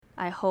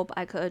I hope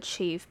I could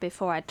achieve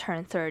before I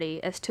turn 30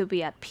 is to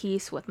be at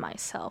peace with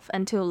myself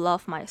and to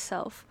love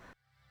myself.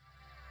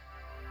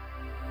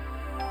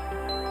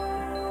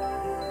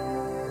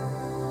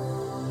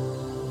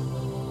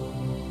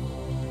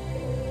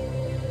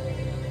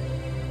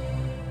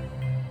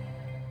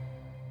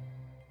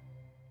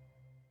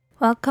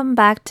 Welcome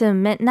back to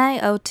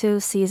Midnight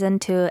O2 Season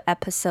 2,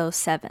 Episode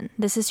 7.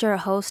 This is your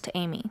host,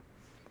 Amy.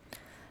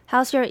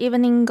 How's your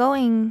evening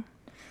going?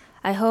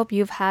 I hope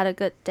you've had a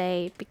good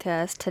day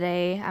because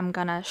today I'm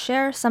gonna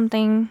share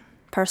something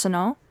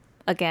personal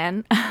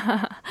again,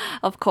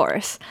 of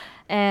course.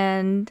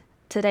 And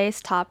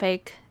today's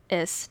topic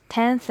is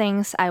 10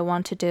 things I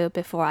want to do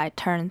before I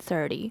turn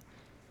 30.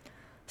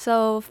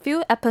 So, a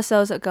few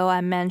episodes ago, I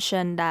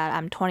mentioned that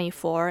I'm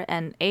 24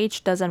 and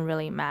age doesn't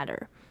really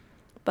matter.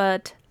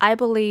 But I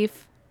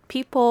believe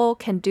people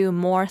can do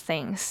more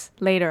things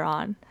later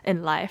on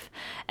in life.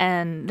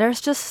 And there's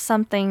just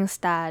some things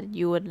that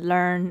you would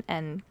learn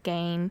and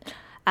gain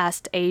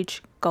as the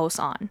age goes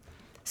on.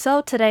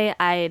 So today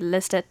I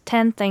listed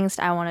 10 things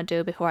I want to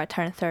do before I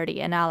turn 30,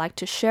 and I'd like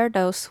to share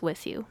those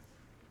with you.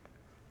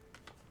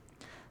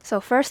 So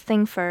first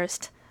thing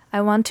first,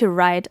 I want to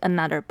write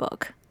another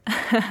book.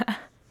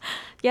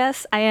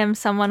 Yes, I am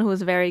someone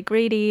who's very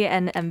greedy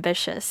and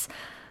ambitious.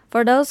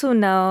 For those who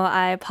know,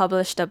 I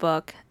published a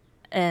book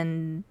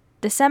in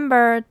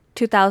December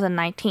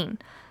 2019,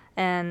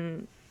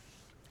 and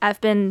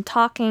I've been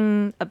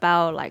talking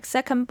about like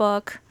second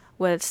book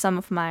with some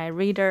of my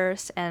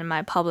readers and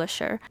my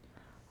publisher.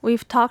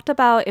 We've talked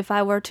about if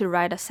I were to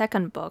write a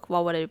second book,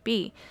 what would it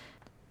be?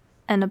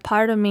 And a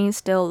part of me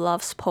still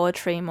loves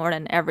poetry more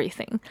than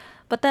everything.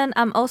 But then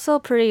I'm also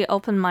pretty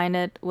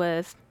open-minded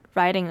with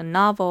writing a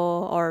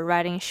novel or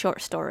writing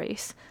short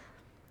stories.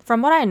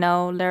 From what I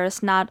know,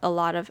 there's not a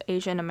lot of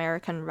Asian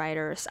American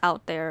writers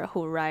out there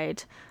who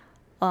write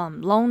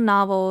long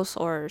novels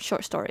or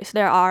short stories.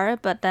 There are,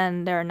 but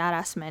then there are not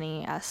as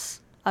many as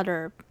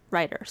other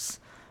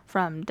writers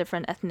from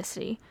different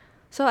ethnicity.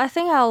 So I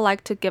think I'll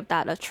like to give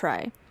that a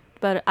try.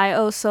 But I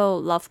also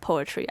love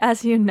poetry,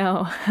 as you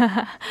know.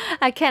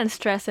 I can't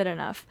stress it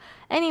enough.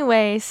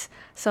 Anyways,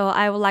 so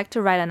I would like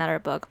to write another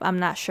book. I'm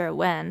not sure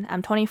when.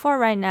 I'm 24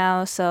 right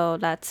now, so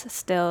that's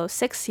still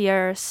 6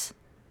 years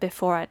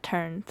before I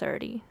turn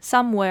 30.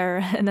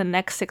 Somewhere in the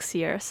next 6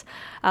 years,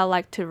 I'd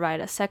like to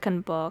write a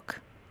second book,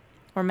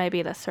 or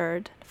maybe the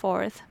third,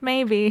 fourth,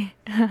 maybe.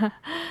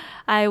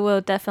 I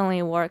will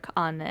definitely work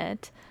on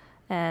it.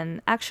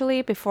 And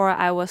actually, before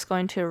I was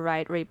going to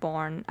write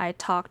Reborn, I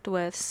talked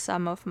with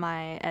some of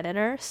my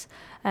editors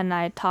and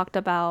I talked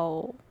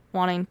about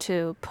wanting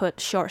to put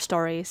short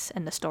stories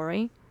in the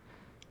story.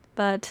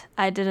 But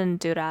I didn't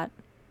do that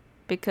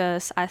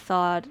because I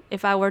thought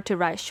if I were to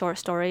write short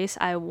stories,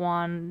 I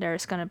want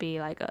there's going to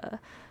be like a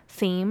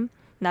theme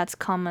that's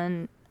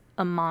common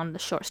among the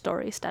short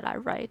stories that I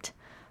write.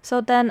 So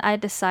then I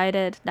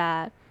decided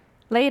that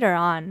later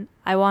on,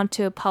 I want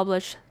to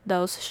publish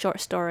those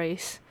short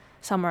stories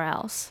somewhere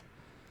else.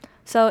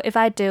 So if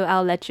I do,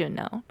 I'll let you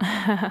know.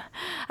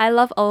 I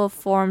love all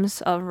forms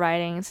of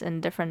writings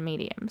in different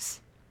mediums.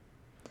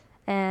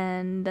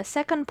 And the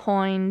second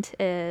point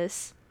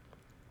is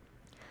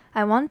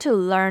I want to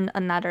learn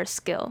another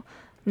skill.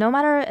 No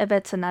matter if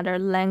it's another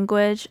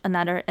language,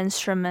 another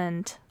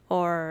instrument,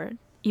 or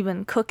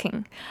even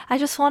cooking. I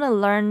just want to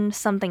learn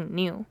something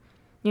new.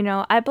 You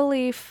know, I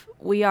believe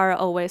we are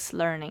always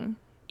learning,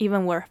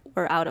 even when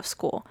we're out of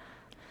school.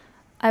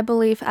 I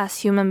believe as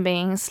human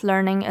beings,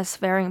 learning is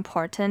very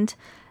important.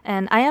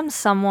 And I am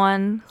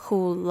someone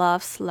who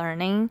loves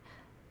learning,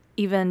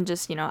 even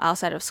just,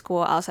 outside of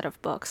school, outside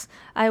of books.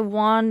 I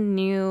want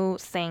new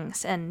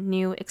things and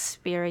new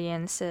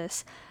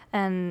experiences.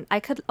 And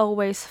I could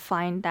always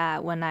find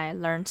that when I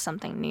learn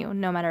something new,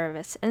 no matter if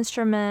it's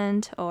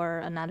instrument or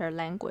another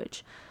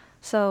language.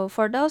 So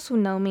for those who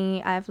know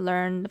me, I've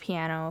learned the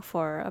piano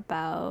for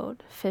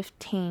about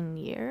 15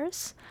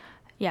 years.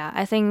 Yeah,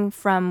 I think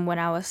from when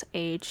I was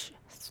age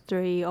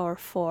 3 or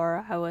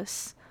 4, I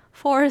was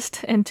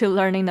forced into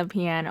learning the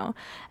piano.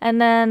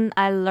 And then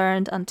I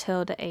learned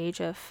until the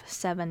age of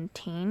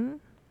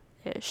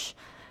 17-ish.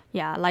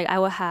 Yeah, like I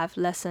would have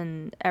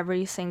lesson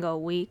every single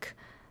week.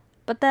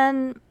 But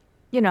then,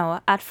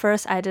 at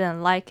first I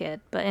didn't like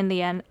it. But in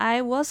the end,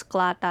 I was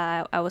glad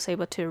that I was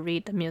able to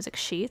read the music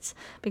sheets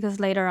because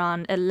later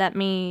on it led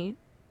me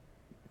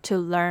to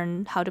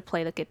learn how to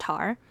play the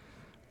guitar.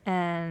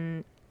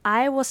 And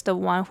I was the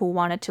one who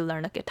wanted to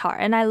learn the guitar,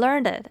 and I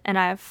learned it, and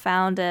I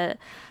found it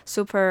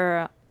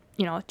super,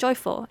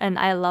 joyful, and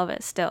I love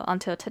it still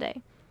until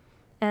today.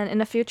 And in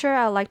the future,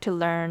 I'd like to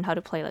learn how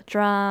to play the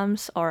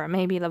drums or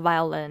maybe the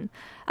violin.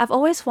 I've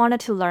always wanted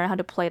to learn how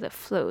to play the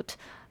flute,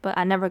 but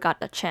I never got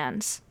the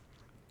chance.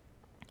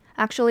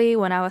 Actually,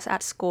 when I was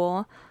at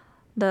school,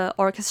 the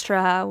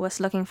orchestra was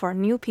looking for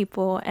new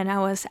people, and I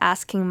was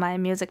asking my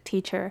music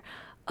teacher,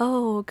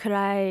 oh, could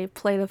I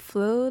play the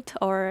flute,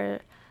 or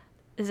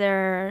is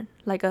there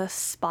like a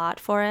spot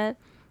for it?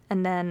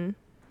 And then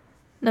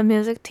the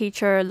music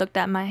teacher looked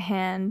at my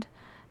hand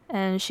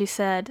And she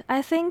said,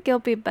 I think it'll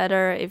be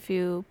better if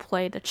you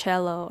play the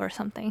cello or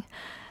something.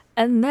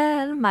 And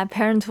then my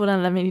parents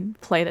wouldn't let me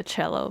play the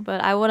cello,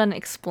 but I wouldn't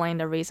explain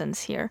the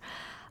reasons here.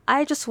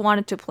 I just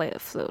wanted to play the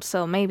flute,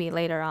 so maybe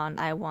later on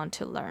I want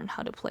to learn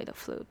how to play the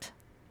flute.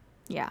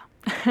 Yeah.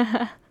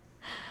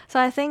 So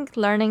I think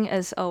learning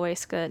is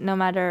always good, no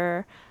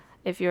matter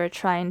if you're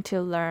trying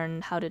to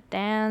learn how to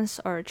dance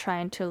or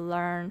trying to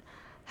learn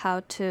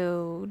how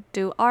to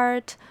do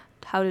art,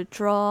 how to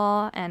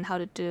draw, and how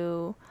to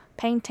do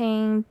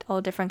painting,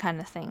 all different kind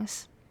of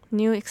things.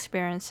 New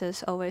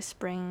experiences always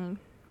bring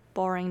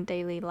boring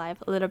daily life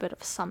a little bit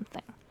of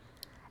something.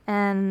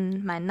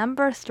 And my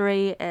number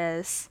 3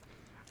 is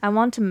I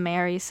want to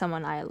marry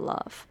someone I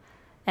love.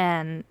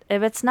 And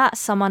if it's not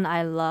someone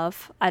I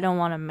love, I don't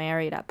want to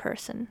marry that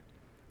person.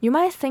 You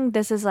might think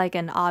this is like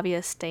an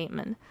obvious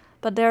statement,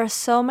 but there are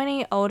so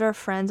many older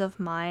friends of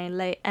mine,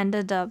 they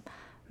ended up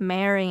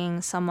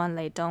marrying someone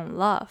they don't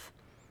love.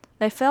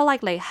 They feel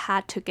like they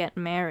had to get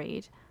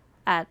married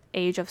at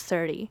age of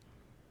 30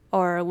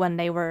 or when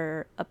they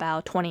were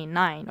about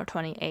 29 or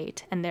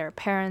 28 and their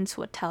parents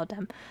would tell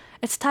them,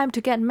 it's time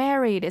to get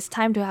married, it's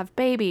time to have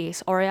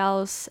babies or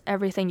else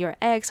everything your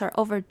eggs are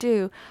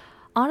overdue.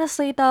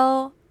 Honestly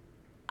though,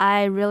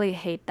 I really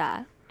hate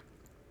that.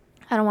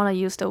 I don't want to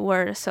use the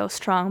word so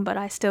strong, but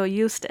I still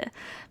used it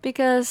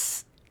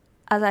because,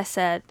 as I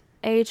said,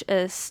 age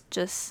is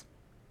just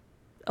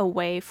a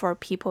way for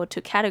people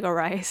to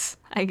categorize,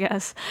 I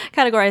guess,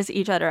 categorize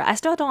each other. I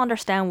still don't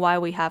understand why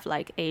we have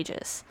like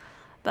ages,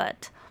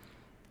 but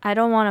I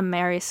don't want to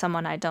marry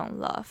someone I don't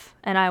love,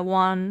 and I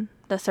want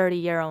the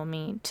 30-year-old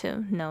me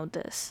to know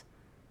this.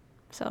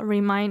 So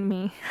remind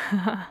me.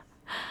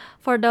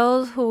 For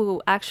those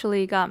who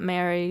actually got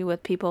married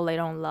with people they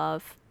don't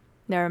love,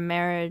 their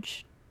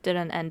marriage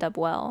didn't end up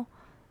well,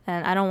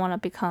 and I don't want to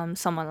become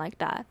someone like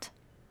that.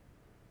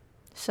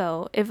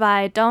 So if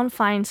I don't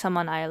find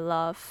someone I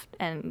love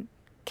and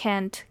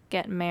can't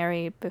get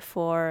married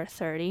before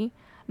 30,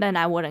 then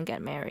I wouldn't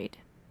get married.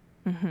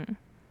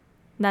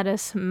 That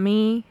is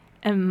me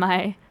and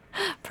my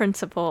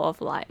principle of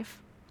life.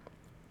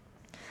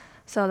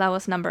 So that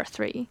was number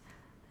 3.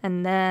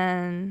 And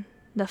then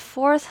the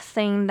 4th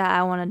thing that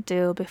I want to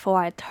do before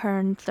I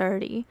turn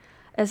 30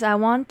 is I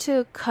want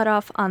to cut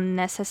off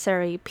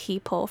unnecessary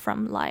people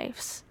from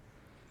lives.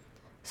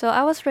 So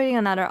I was reading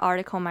another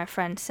article my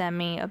friend sent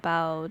me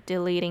about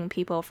deleting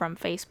people from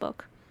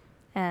Facebook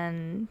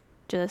and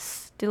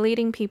just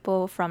deleting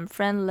people from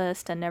friend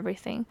list and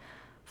everything.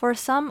 For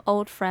some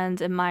old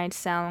friends, it might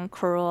sound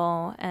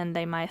cruel and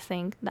they might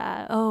think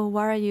that, oh,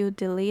 why are you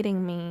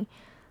deleting me?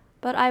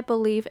 But I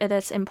believe it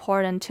is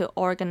important to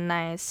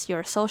organize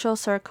your social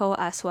circle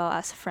as well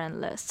as friend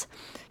lists.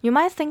 You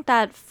might think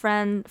that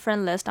friend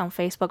list on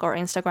Facebook or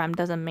Instagram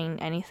doesn't mean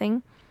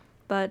anything,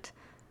 but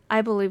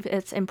I believe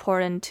it's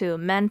important to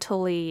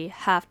mentally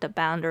have the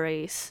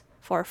boundaries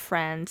for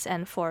friends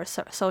and for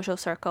social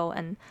circle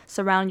and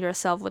surround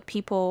yourself with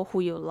people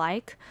who you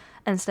like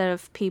instead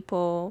of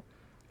people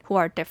who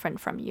are different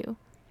from you.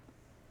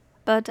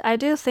 But I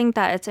do think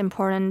that it's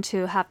important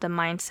to have the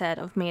mindset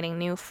of meeting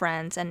new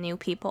friends and new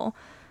people.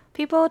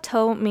 People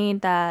told me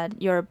that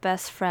your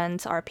best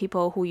friends are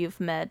people who you've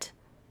met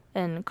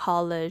in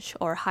college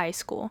or high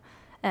school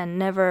and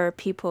never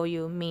people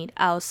you meet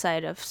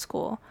outside of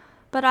school.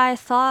 But I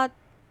thought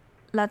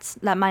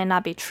that might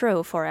not be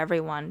true for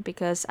everyone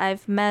because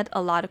I've met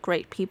a lot of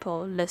great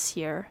people this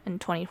year in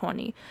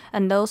 2020,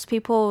 and those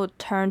people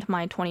turned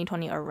my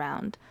 2020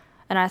 around.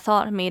 And I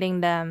thought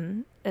meeting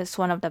them is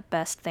one of the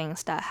best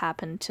things that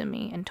happened to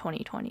me in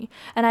 2020.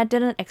 And I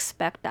didn't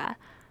expect that.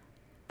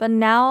 But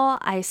now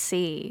I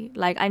see,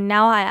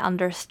 now I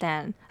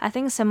understand. I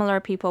think similar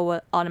people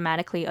will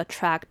automatically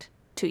attract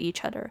to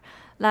each other.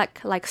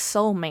 Like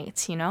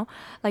soulmates, you know?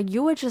 Like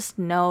you would just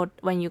know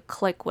when you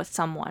click with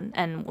someone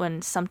and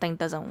when something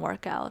doesn't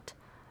work out.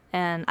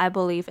 And I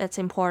believe it's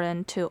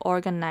important to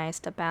organize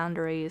the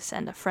boundaries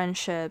and the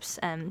friendships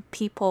and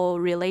people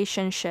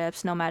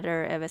relationships, no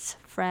matter if it's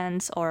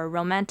friends or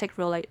romantic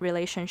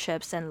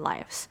relationships in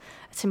lives.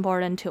 It's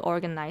important to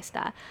organize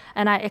that.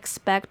 And I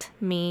expect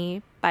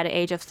me, by the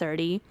age of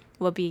 30,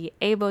 will be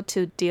able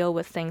to deal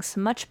with things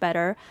much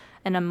better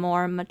in a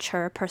more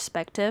mature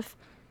perspective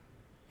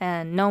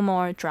and no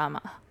more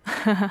drama.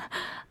 I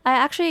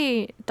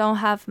actually don't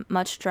have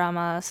much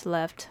dramas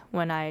left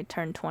when I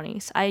turn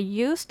 20s. I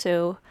used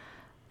to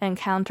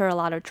encounter a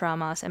lot of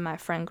dramas in my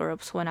friend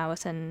groups when I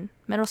was in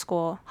middle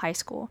school, high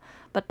school.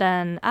 But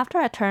then after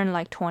I turned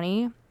like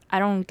 20, I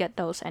don't get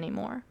those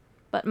anymore.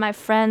 But my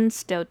friends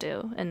still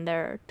do in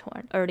their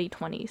early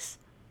 20s.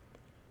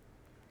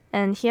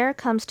 And here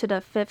comes to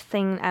the 5th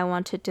thing I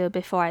want to do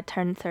before I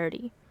turn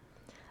 30.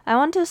 I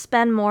want to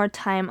spend more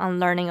time on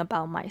learning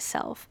about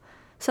myself.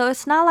 So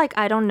it's not like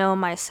I don't know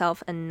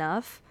myself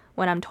enough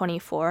when I'm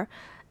 24.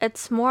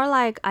 It's more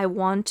like I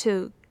want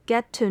to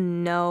get to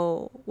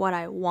know what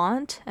I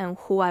want and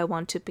who I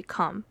want to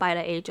become by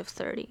the age of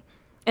 30.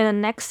 In the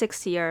next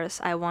 6 years,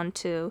 I want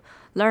to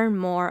learn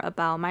more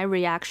about my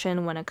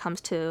reaction when it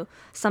comes to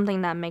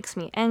something that makes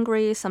me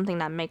angry, something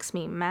that makes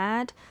me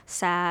mad,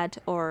 sad,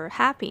 or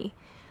happy.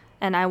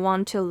 And I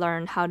want to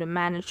learn how to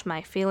manage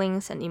my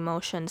feelings and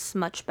emotions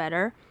much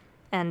better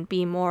and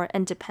be more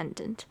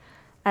independent,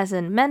 as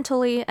in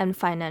mentally and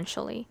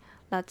financially.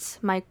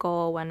 That's my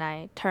goal when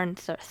I turn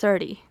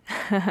 30.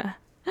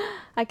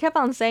 I kept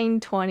on saying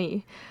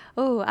 20.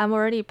 Oh, I'm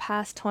already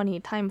past 20.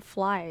 Time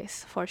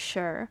flies for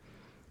sure.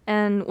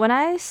 And when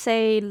I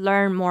say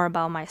learn more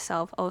about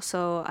myself,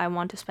 also I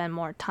want to spend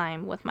more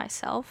time with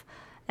myself.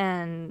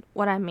 And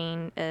what I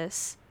mean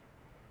is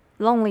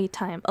lonely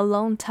time,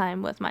 alone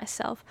time with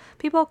myself.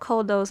 People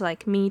call those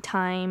like me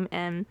time,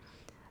 and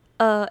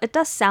it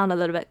does sound a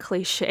little bit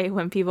cliche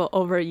when people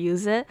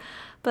overuse it,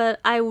 but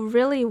I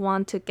really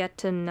want to get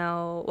to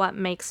know what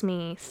makes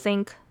me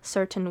think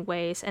certain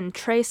ways and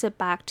trace it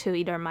back to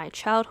either my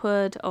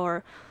childhood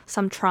or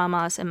some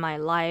traumas in my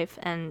life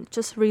and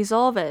just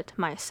resolve it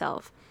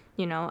myself.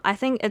 I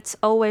think it's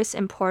always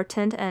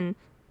important, and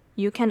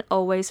you can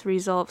always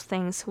resolve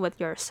things with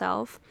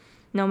yourself,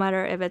 no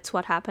matter if it's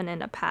what happened in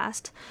the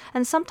past.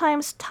 And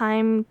sometimes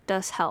time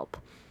does help.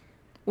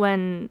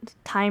 When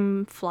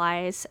time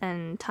flies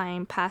and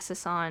time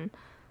passes on,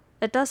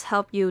 it does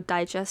help you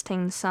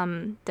digesting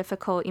some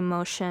difficult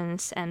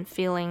emotions and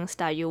feelings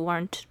that you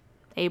weren't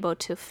able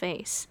to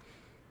face.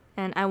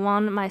 And I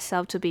want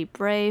myself to be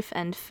brave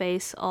and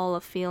face all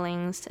the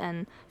feelings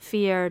and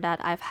fear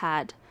that I've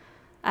had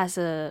as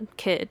a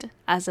kid,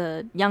 as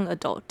a young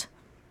adult.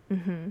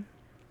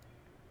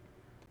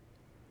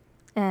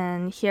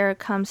 And here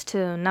comes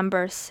to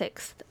number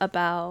 6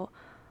 about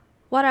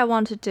what I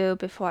want to do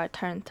before I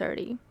turn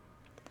 30.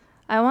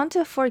 I want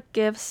to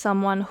forgive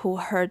someone who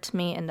hurt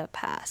me in the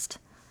past.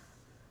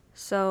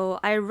 So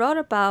I wrote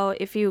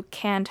about if you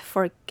can't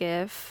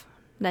forgive,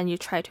 then you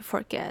try to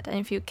forget. And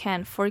if you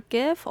can't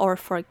forgive or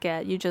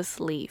forget, you just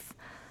leave.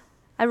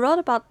 I wrote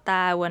about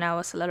that when I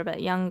was a little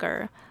bit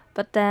younger.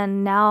 But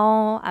then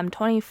now I'm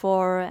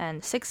 24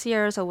 and 6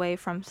 years away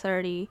from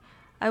 30.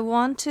 I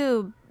want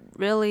to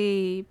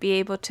really be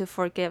able to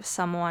forgive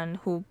someone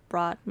who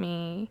brought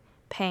me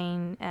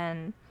pain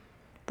and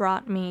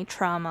brought me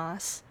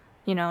traumas,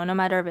 no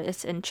matter if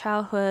it's in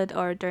childhood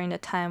or during the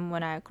time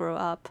when I grew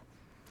up.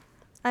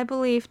 I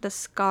believe the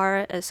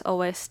scar is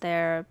always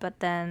there,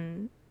 but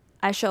then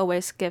I should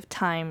always give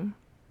time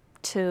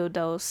to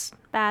those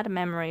bad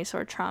memories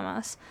or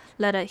traumas.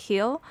 Let it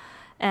heal.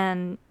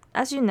 And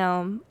as you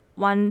know,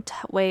 one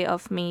way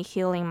of me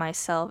healing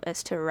myself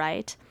is to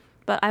write.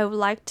 But I would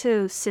like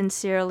to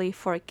sincerely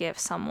forgive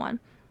someone,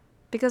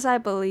 because I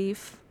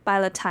believe by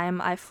the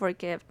time I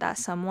forgive that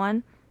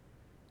someone,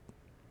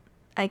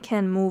 I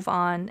can move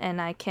on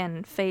and I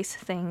can face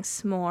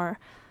things more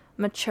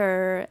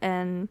mature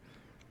and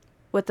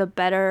with a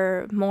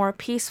better, more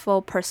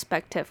peaceful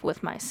perspective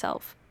with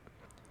myself.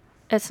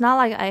 It's not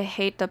like I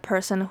hate the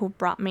person who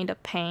brought me the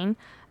pain.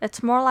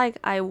 It's more like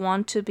I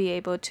want to be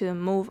able to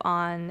move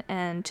on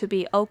and to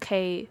be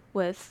okay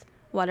with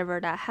whatever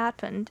that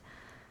happened.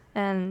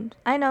 And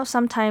I know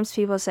sometimes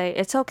people say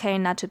it's okay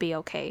not to be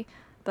okay,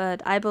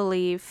 but I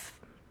believe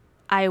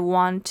I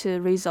want to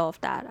resolve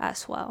that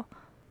as well.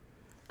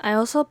 I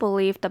also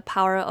believe the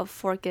power of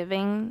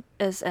forgiving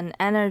is an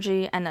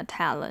energy and a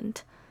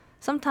talent.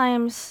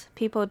 Sometimes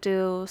people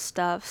do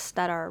stuffs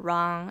that are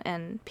wrong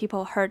and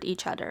people hurt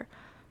each other.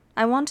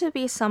 I want to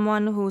be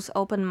someone who's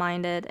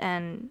open-minded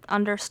and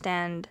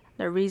understand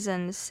the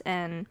reasons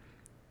and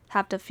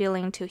have the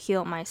feeling to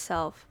heal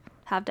myself,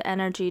 have the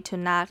energy to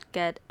not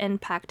get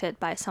impacted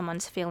by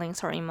someone's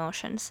feelings or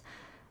emotions.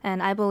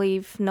 And I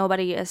believe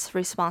nobody is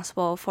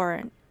responsible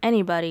for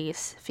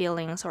anybody's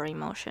feelings or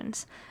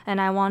emotions. And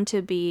I want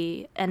to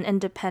be an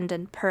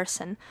independent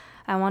person.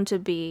 I want to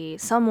be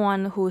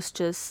someone who's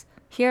just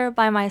here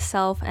by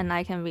myself, and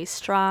I can be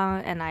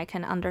strong and I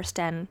can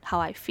understand how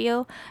I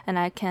feel, and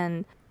I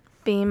can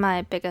be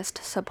my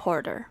biggest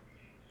supporter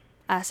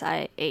as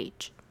I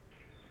age.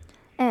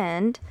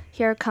 And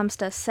here comes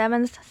the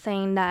 7th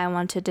thing that I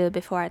want to do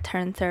before I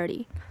turn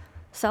 30.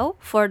 So,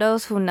 for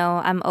those who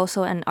know, I'm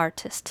also an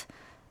artist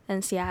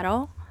in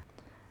Seattle,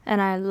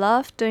 and I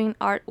love doing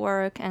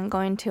artwork and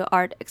going to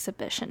art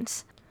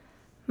exhibitions.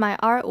 My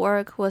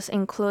artwork was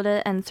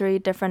included in 3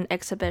 different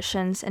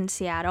exhibitions in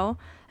Seattle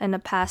in the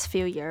past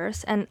few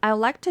years, and I would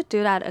like to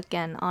do that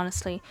again,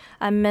 honestly.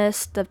 I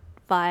miss the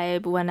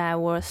vibe when I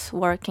was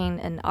working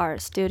in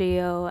art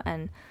studio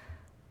and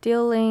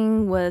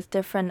dealing with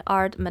different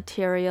art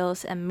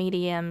materials and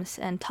mediums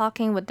and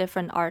talking with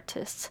different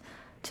artists.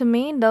 To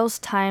me, those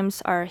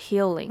times are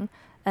healing,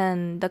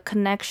 and the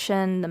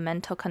connection, the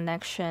mental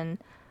connection,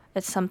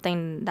 it's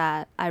something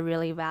that I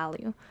really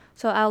value.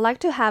 So I would like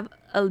to have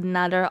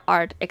another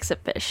art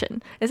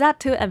exhibition. Is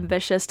that too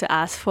ambitious to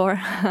ask for?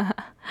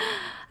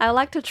 I would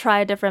like to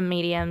try different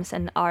mediums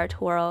in the art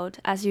world.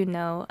 As you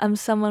know, I'm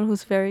someone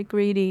who's very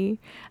greedy.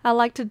 I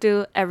like to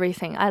do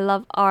everything. I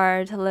love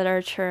art,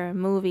 literature,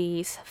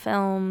 movies,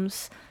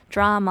 films,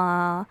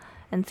 drama,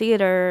 and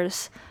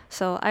theaters.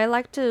 So I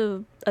like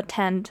to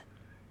attend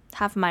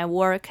have my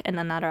work in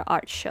another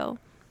art show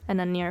in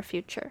the near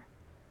future.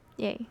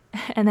 Yay.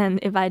 And then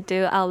if I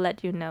do, I'll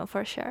let you know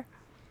for sure.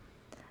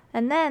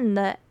 And then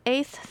the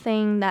eighth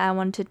thing that I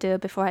want to do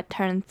before I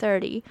turn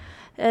 30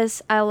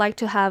 is I like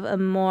to have a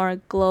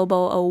more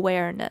global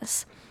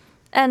awareness.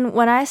 And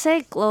when I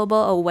say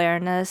global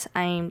awareness,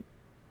 I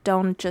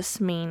don't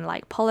just mean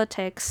like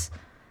politics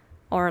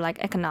or like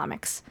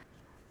economics.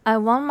 I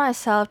want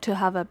myself to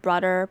have a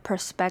broader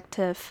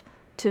perspective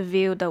to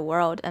view the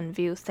world and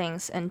view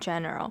things in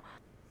general.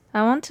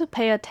 I want to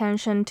pay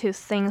attention to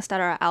things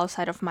that are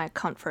outside of my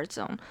comfort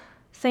zone,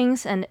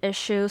 things and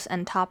issues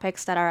and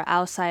topics that are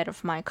outside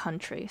of my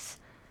countries.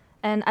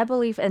 And I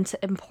believe it's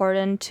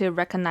important to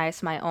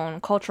recognize my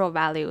own cultural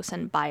values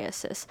and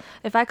biases.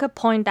 If I could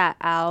point that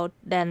out,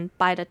 then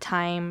by the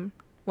time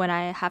when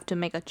I have to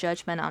make a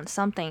judgment on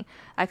something,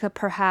 I could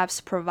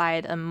perhaps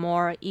provide a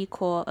more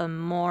equal, a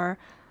more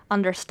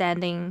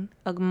understanding,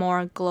 a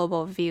more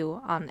global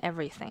view on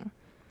everything.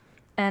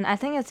 And I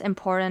think it's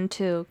important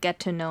to get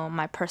to know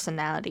my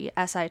personality,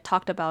 as I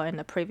talked about in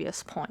the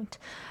previous point.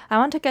 I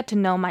want to get to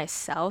know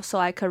myself so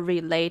I could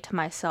relate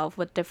myself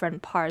with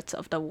different parts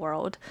of the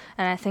world.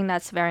 And I think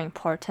that's very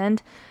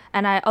important.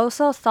 And I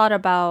also thought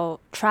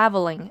about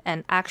traveling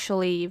and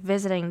actually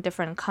visiting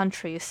different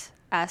countries,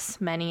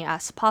 as many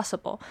as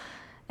possible.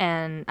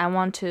 And I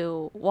want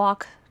to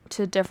walk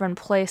to different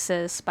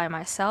places by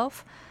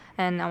myself,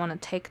 and I want to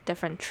take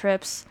different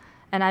trips.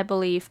 And I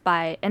believe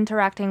by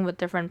interacting with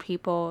different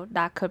people,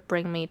 that could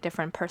bring me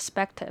different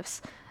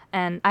perspectives.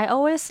 And I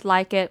always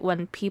like it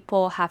when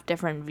people have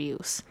different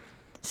views.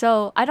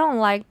 So I don't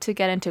like to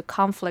get into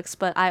conflicts,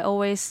 but I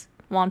always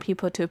want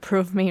people to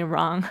prove me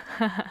wrong.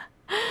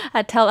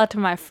 I tell that to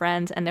my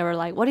friends, and they were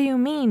like, "What do you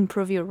mean,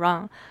 prove you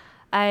wrong?"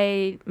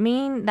 I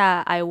mean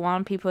that I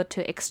want people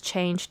to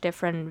exchange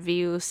different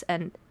views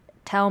and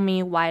tell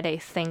me why they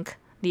think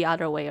the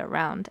other way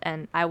around.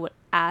 And I would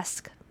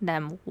ask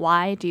them,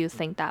 why do you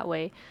think that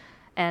way?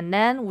 And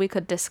then we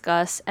could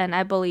discuss, and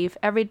I believe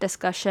every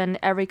discussion,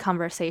 every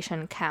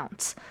conversation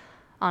counts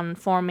on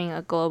forming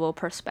a global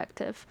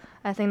perspective.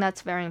 I think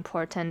that's very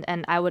important,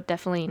 and I would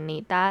definitely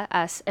need that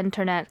as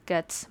internet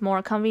gets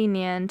more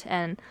convenient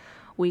and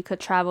we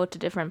could travel to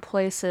different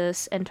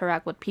places,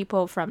 interact with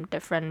people from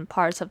different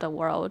parts of the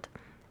world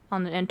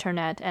on the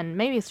internet, and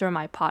maybe through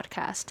my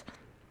podcast.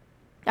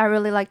 I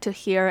really like to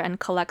hear and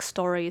collect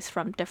stories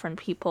from different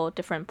people,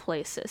 different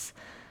places.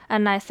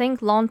 And I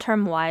think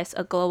long-term wise,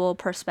 a global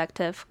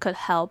perspective could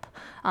help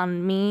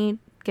on me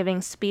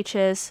giving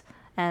speeches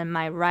and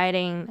my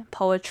writing,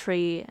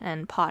 poetry,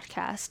 and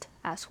podcast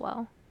as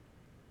well.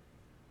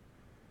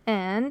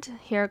 And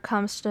here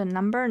comes the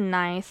number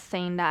 9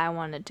 thing that I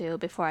want to do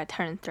before I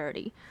turn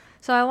 30.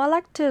 So I would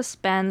like to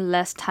spend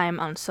less time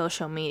on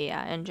social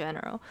media in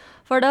general.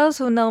 For those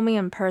who know me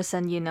in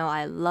person, you know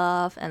I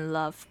love and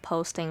love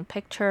posting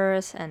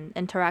pictures and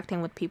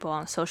interacting with people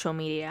on social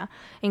media,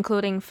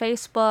 including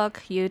Facebook,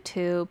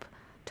 YouTube,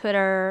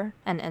 Twitter,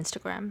 and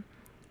Instagram.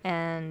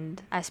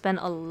 And I spend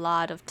a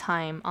lot of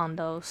time on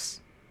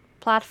those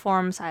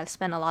platforms. I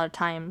spend a lot of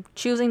time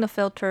choosing the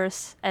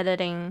filters,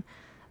 editing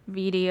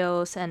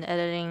videos, and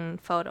editing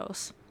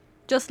photos,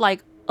 just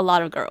like a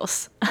lot of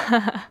girls.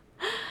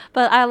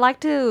 But I like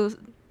to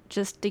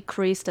just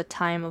decrease the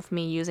time of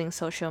me using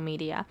social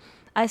media.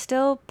 I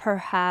still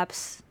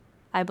perhaps,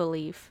 I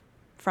believe,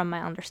 from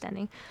my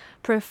understanding,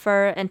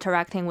 prefer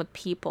interacting with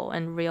people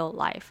in real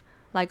life.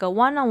 Like a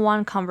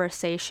one-on-one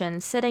conversation,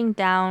 sitting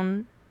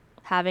down,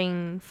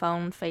 having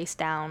phone face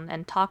down,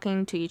 and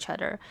talking to each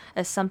other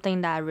is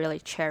something that I really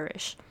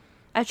cherish.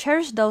 I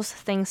cherish those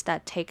things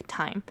that take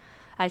time.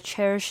 I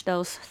cherish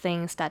those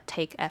things that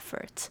take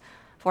effort.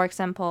 For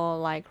example,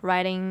 like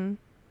writing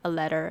a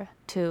letter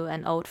to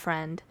an old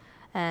friend,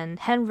 and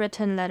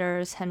handwritten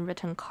letters,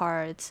 handwritten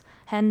cards,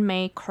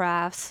 handmade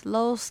crafts,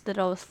 those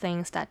little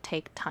things that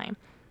take time,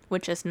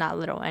 which is not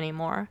little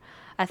anymore.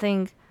 I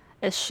think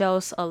it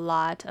shows a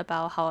lot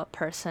about how a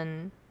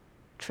person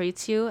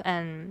treats you,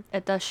 and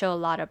it does show a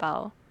lot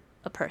about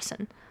a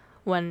person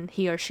when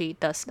he or she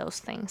does those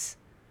things.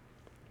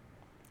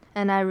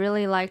 And I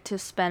really like to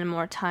spend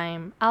more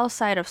time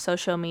outside of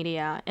social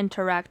media,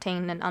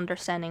 interacting and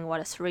understanding what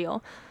is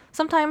real.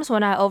 Sometimes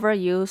when I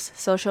overuse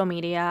social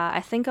media, I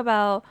think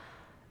about,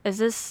 is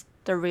this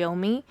the real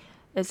me?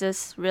 Is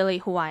this really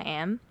who I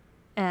am?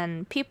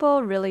 And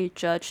people really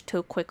judge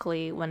too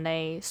quickly when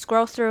they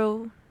scroll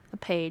through a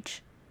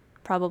page,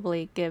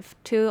 probably give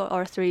 2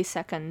 or 3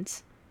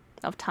 seconds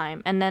of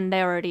time, and then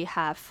they already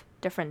have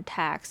different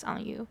tags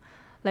on you.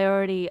 They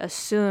already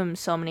assume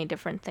so many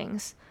different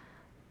things.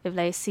 If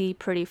they see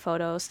pretty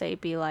photos, they'd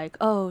be like,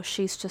 oh,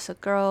 she's just a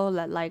girl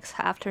that likes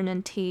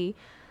afternoon tea.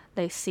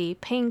 They see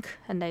pink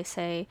and they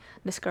say,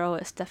 this girl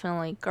is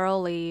definitely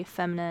girly,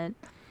 feminine.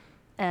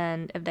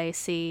 And if they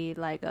see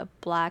like a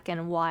black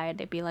and white,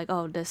 they'd be like,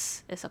 oh,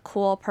 this is a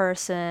cool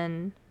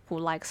person who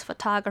likes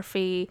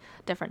photography,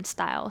 different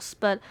styles.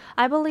 But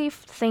I believe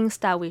things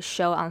that we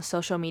show on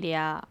social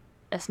media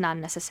is not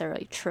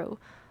necessarily true.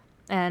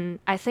 And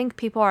I think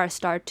people are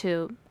start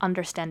to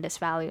understand this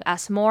value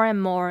as more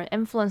and more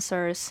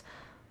influencers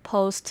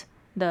post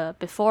the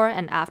before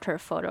and after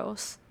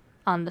photos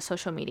on the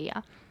social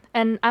media.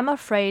 And I'm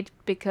afraid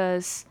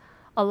because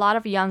a lot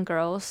of young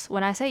girls,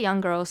 when I say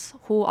young girls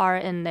who are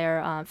in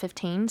their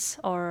 15s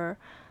or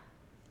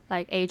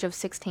like age of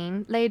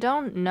 16, they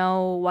don't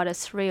know what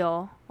is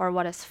real or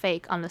what is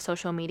fake on the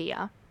social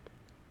media.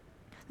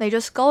 They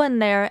just go in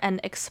there and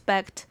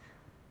expect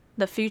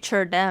the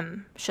future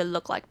them should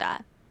look like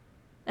that.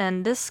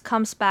 And this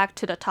comes back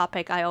to the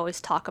topic I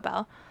always talk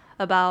about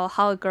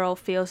how a girl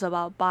feels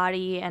about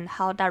body and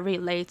how that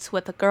relates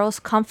with a girl's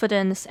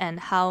confidence and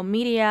how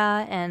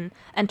media and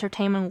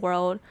entertainment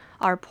world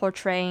are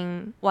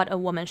portraying what a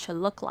woman should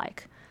look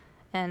like.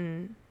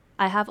 And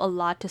I have a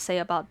lot to say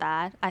about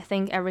that. I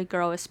think every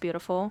girl is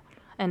beautiful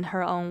in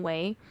her own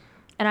way.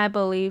 And I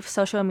believe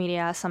social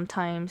media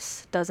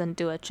sometimes doesn't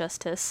do it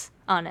justice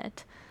on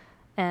it.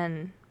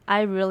 And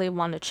I really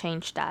want to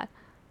change that.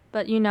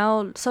 But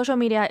social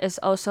media is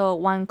also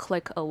one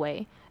click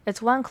away.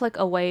 It's one click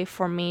away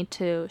for me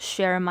to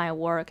share my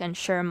work and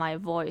share my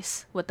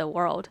voice with the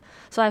world.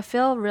 So I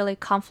feel really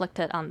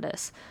conflicted on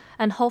this.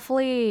 And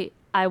hopefully,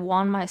 I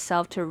want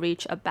myself to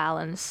reach a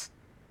balance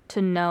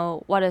to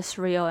know what is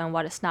real and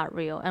what is not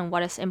real, and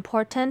what is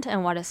important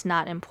and what is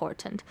not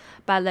important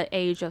by the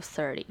age of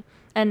 30.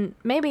 And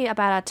maybe by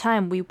that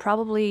time, we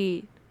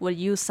probably would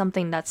use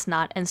something that's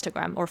not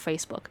Instagram or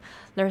Facebook.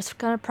 There's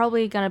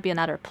probably gonna be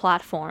another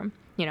platform,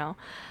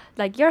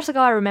 Like years ago,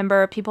 I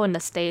remember people in the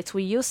States,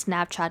 we use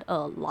Snapchat a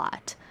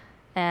lot.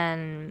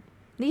 And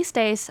these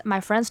days, my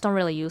friends don't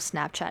really use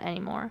Snapchat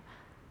anymore.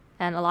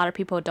 And a lot of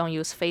people don't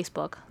use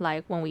Facebook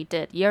like when we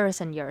did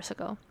years and years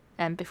ago.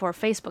 And before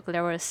Facebook,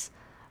 there was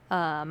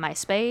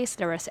MySpace,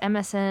 there was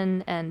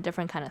MSN, and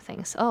different kind of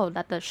things. Oh,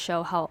 that does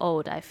show how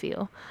old I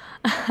feel.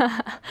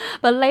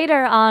 But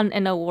later on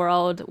in the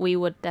world, we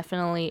would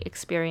definitely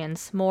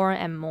experience more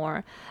and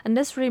more. And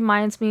this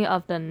reminds me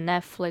of the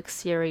Netflix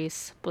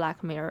series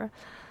Black Mirror.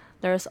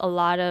 There's a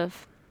lot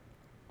of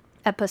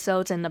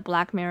episodes in the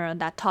Black Mirror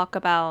that talk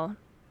about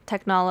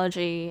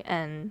technology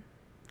and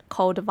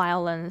cold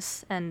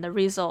violence and the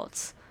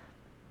results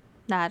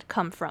that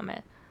come from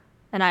it.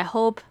 And I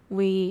hope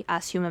we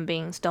as human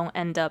beings don't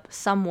end up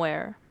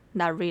somewhere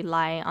that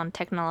rely on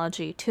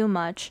technology too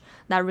much,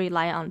 that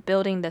rely on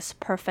building this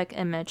perfect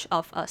image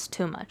of us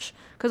too much.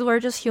 Because we're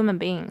just human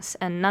beings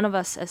and none of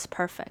us is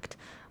perfect.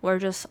 We're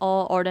just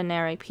all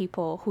ordinary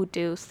people who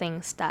do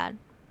things that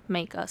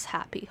make us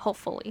happy,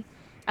 hopefully.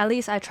 At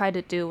least I try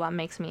to do what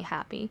makes me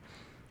happy.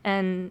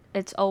 And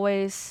it's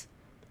always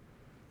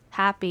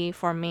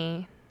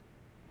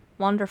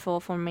wonderful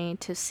for me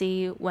to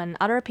see when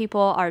other people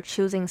are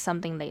choosing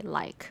something they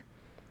like.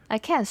 I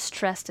can't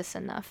stress this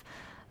enough.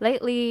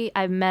 Lately,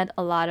 I've met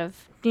a lot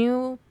of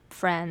new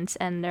friends,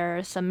 and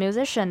there's a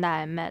musician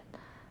that I met.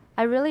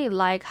 I really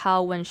like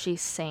how when she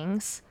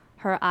sings,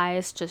 her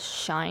eyes just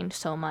shine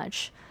so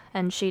much.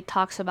 And she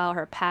talks about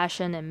her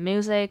passion in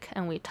music,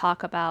 and we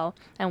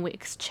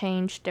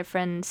exchange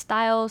different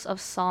styles of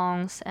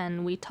songs,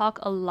 and we talk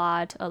a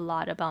lot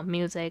about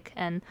music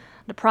and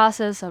the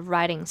process of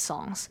writing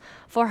songs.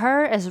 For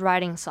her, it's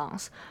writing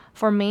songs.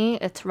 For me,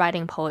 it's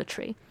writing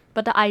poetry.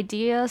 But the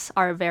ideas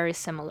are very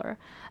similar,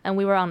 and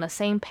we were on the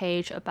same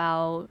page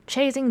about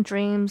chasing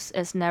dreams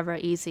is never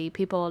easy.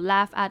 People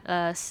laugh at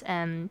us,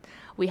 and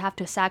we have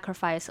to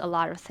sacrifice a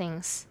lot of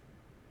things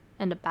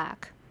in the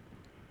back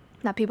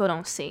that people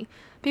don't see.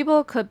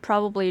 People could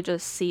probably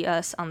just see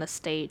us on the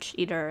stage,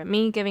 either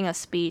me giving a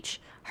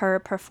speech, her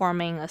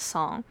performing a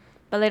song,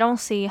 but they don't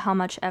see how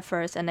much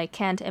effort, and they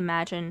can't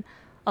imagine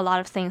a lot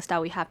of things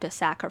that we have to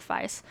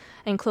sacrifice,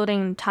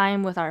 including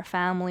time with our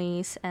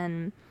families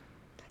and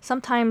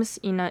sometimes,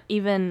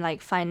 even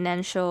like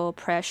financial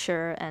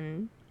pressure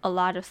and a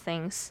lot of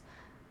things.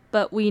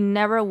 But we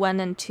never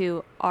went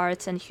into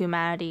arts and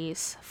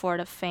humanities for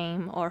the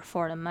fame or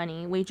for the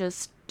money. We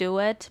just do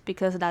it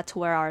because that's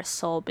where our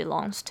soul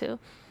belongs to.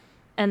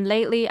 And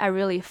lately, I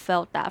really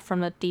felt that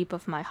from the deep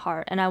of my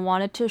heart, and I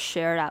wanted to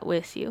share that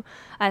with you.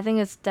 I think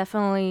it's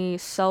definitely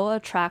so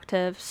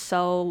attractive,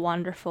 so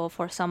wonderful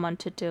for someone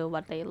to do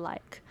what they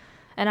like.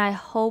 And I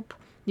hope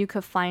you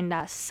could find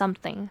that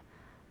something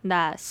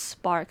that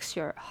sparks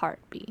your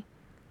heartbeat.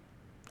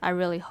 I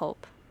really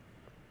hope.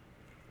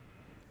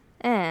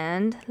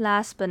 And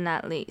last but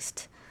not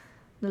least,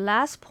 the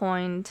last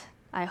point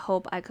I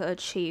hope I could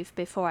achieve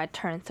before I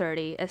turn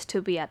 30 is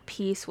to be at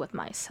peace with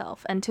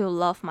myself and to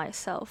love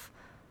myself.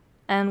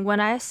 And when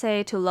I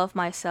say to love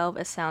myself,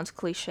 it sounds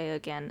cliche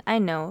again, I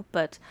know,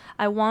 but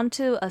I want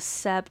to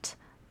accept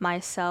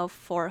myself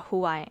for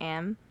who I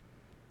am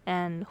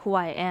and who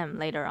I am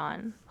later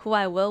on, who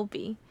I will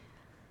be.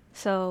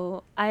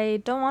 So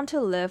I don't want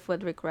to live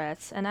with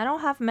regrets, and I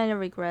don't have many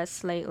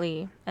regrets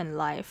lately in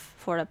life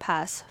for the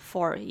past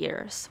 4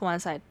 years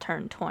once I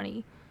turned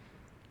 20.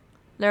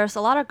 There's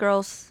a lot of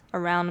girls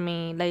around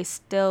me, they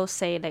still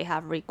say they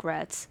have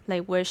regrets.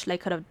 They wish they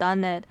could have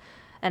done it,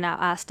 and I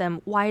ask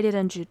them, why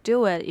didn't you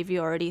do it if you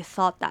already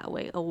thought that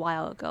way a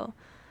while ago?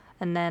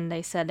 And then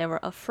they said they were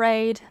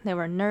afraid, they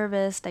were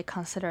nervous, they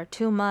considered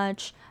too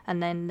much,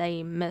 and then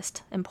they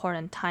missed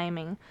important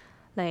timing.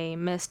 they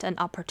missed an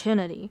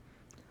opportunity.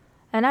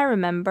 And I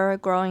remember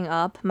growing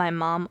up, my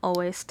mom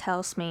always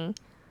tells me,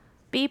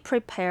 be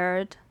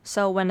prepared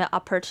so when the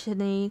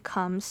opportunity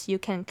comes, you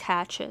can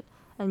catch it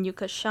and you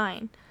could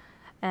shine.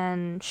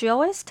 And she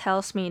always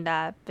tells me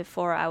that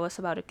before I was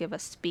about to give a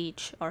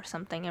speech or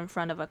something in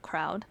front of a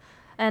crowd.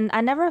 And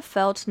I never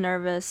felt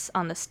nervous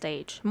on the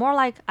stage. More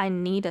like I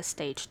need a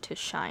stage to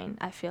shine,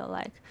 I feel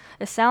like.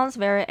 It sounds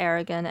very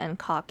arrogant and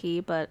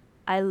cocky, but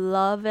I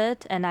love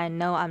it and I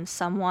know I'm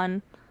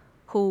someone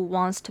who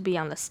wants to be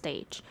on the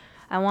stage.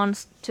 I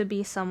want to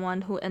be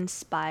someone who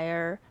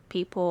inspire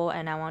people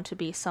and I want to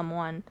be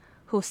someone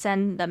who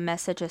send the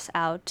messages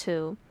out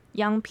to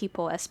young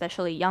people,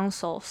 especially young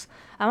souls.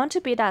 I want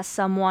to be that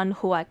someone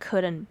who I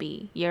couldn't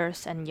be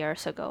years and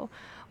years ago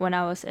when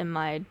I was in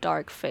my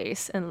dark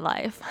phase in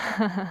life.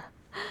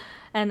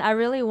 And I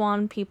really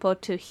want people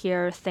to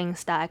hear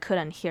things that I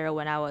couldn't hear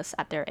when I was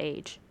at their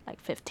age,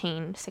 like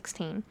 15,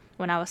 16,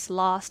 when I was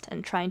lost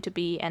and trying to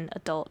be an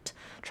adult,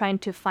 trying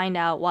to find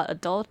out what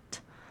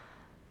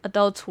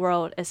adult's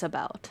world is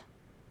about.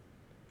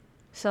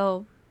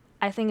 So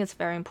I think it's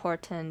very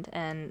important,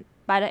 and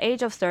by the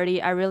age of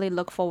 30, I really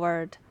look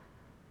forward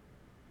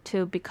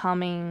to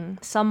becoming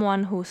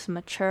someone who's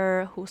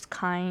mature, who's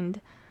kind,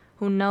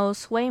 who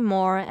knows way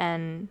more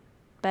and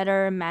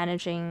better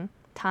managing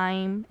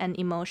time and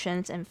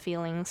emotions and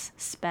feelings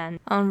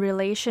spent on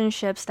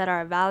relationships that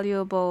are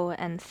valuable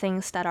and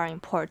things that are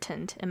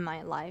important in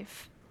my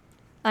life.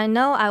 I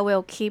know I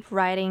will keep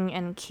writing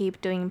and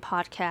keep doing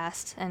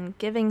podcasts and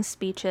giving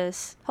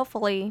speeches,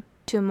 hopefully,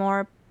 to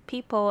more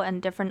people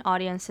and different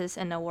audiences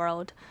in the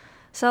world.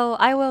 So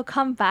I will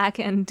come back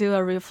and do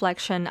a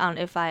reflection on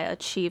if I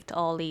achieved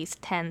all these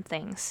 10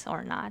 things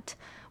or not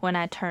when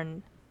I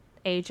turn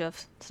age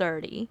of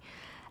 30.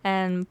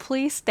 And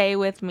please stay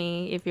with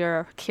me if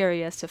you're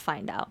curious to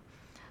find out.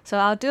 So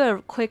I'll do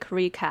a quick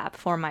recap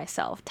for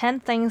myself.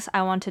 10 things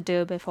I want to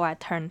do before I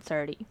turn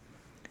 30.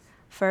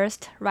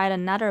 First, write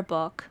another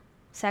book.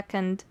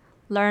 Second,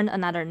 learn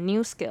another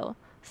new skill.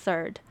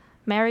 Third,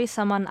 marry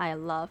someone I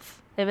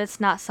love. If it's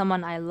not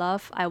someone I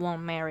love, I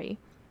won't marry.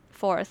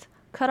 Fourth,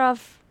 cut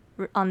off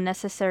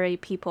unnecessary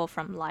people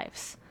from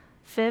lives.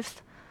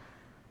 Fifth,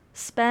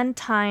 spend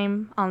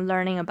time on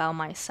learning about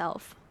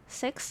myself.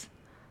 Sixth,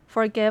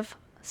 forgive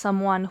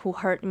someone who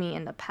hurt me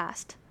in the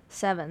past.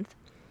 Seventh,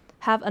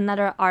 have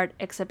another art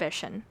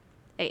exhibition.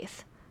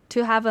 Eighth,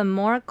 to have a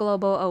more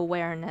global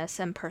awareness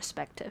and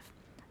perspective.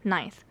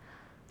 Ninth,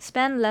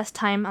 spend less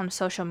time on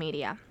social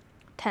media.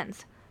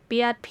 10th,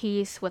 be at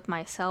peace with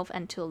myself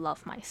and to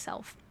love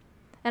myself.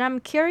 And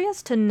I'm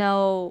curious to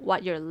know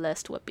what your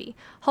list would be.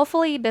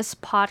 Hopefully this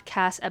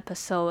podcast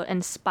episode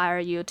inspire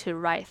you to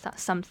write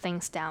some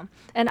things down.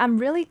 And I'm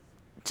really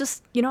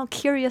just,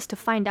 curious to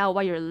find out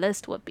what your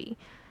list would be.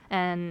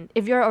 And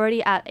if you're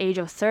already at age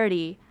of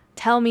 30,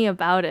 tell me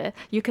about it.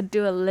 You could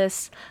do a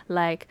list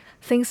like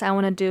things I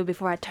want to do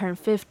before I turn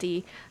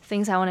 50,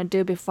 things I want to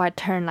do before I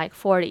turn like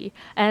 40.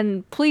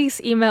 And please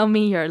email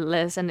me your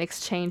list and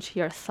exchange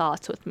your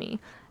thoughts with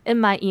me in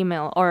my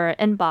email or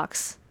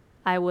inbox.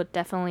 I would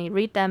definitely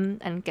read them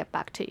and get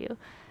back to you.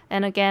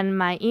 And again,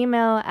 my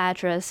email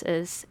address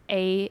is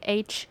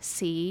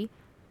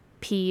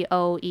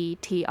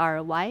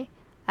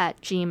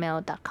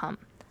ahcpoetry@gmail.com.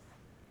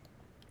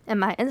 And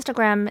my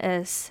Instagram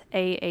is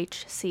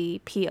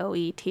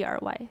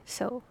ahcpoetry.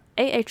 So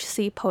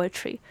ahc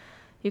poetry.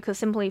 You could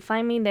simply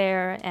find me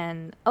there,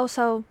 and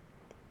also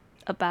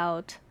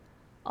about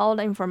all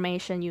the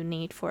information you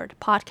need for the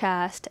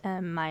podcast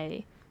and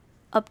my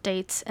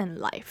updates in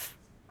life.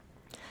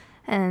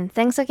 And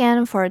thanks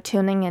again for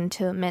tuning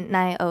into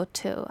Midnight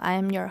 02. I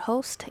am your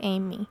host,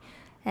 Amy,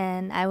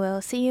 and I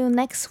will see you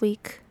next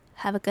week.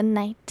 Have a good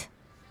night.